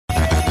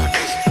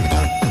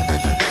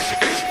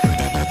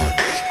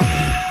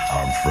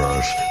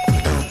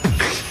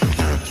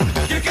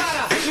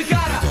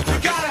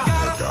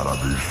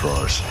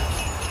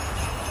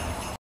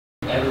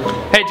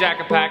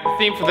Jacket Pack, the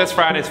theme for this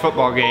Friday's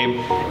football game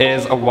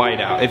is a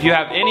whiteout. If you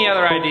have any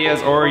other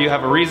ideas or you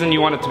have a reason you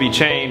want it to be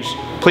changed,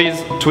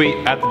 please tweet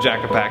at the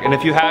Jacket Pack. And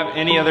if you have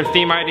any other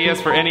theme ideas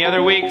for any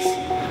other weeks,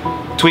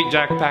 tweet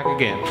Jacket Pack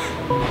again.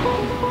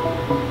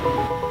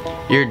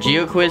 Your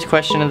Geo Quiz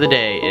question of the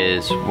day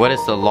is, what is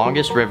the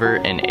longest river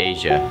in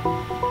Asia?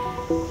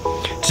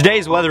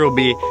 Today's weather will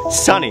be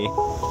sunny,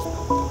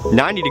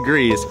 90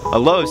 degrees, a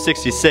low of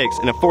 66,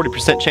 and a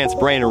 40% chance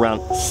of rain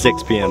around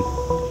 6 p.m.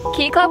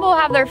 Key Club will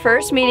have their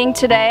first meeting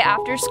today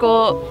after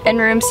school in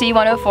room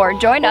C104.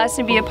 Join us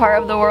and be a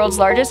part of the world's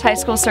largest high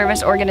school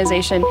service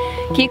organization.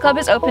 Key Club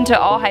is open to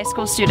all high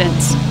school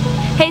students.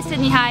 Hey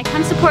Sydney High,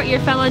 come support your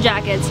fellow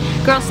Jackets.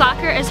 Girls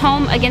soccer is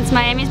home against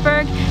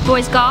Miamisburg,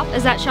 boys golf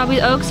is at Shelby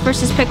Oaks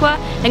versus Piqua,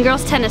 and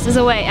girls tennis is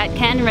away at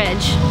Ken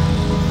Ridge.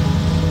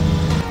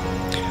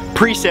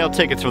 Pre-sale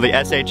tickets for the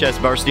SHS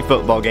varsity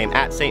football game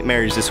at St.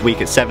 Mary's this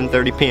week at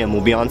 7:30 p.m. will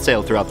be on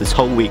sale throughout this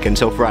whole week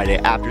until Friday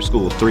after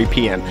school, 3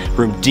 p.m.,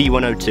 room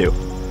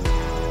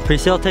D102.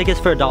 Pre-sale tickets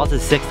for adults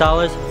is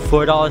 $6,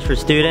 $4 for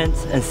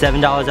students, and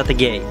 $7 at the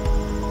gate.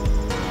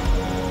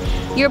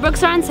 Your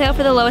books are on sale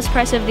for the lowest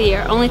price of the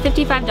year, only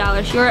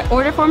 $55. Your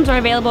order forms are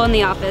available in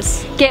the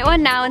office. Get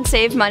one now and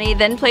save money,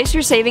 then place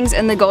your savings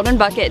in the golden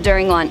bucket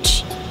during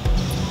lunch.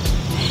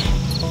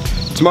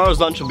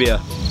 Tomorrow's lunch will be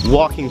a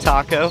walking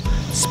taco,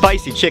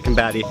 spicy chicken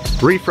patty,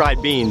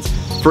 refried beans,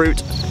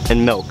 fruit,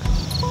 and milk.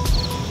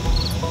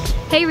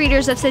 Hey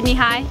readers of Sydney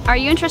High, are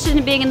you interested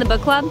in being in the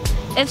book club?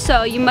 If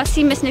so, you must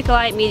see Miss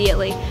Nicolai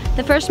immediately.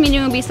 The first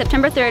meeting will be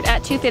September 3rd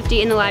at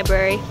 2:50 in the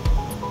library.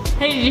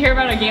 Hey, did you hear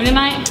about our game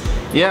tonight?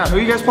 Yeah, who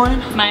are you guys playing?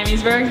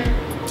 Miamisburg.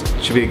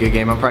 Should be a good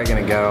game. I'm probably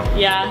gonna go.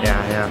 Yeah.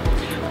 Yeah.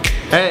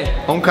 Hey,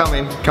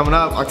 homecoming coming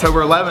up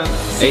October 11th.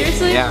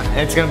 Seriously? Yeah, and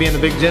it's gonna be in the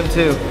big gym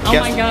too. Oh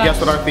my gosh. Guess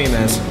what our theme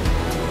is?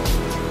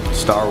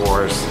 Star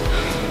Wars.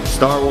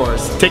 Star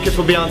Wars. Tickets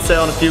will be on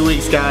sale in a few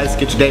weeks, guys.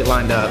 Get your date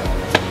lined up.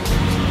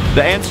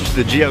 The answer to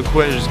the Geo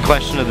Quiz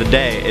question of the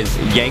day is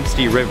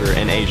Yangtze River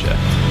in Asia.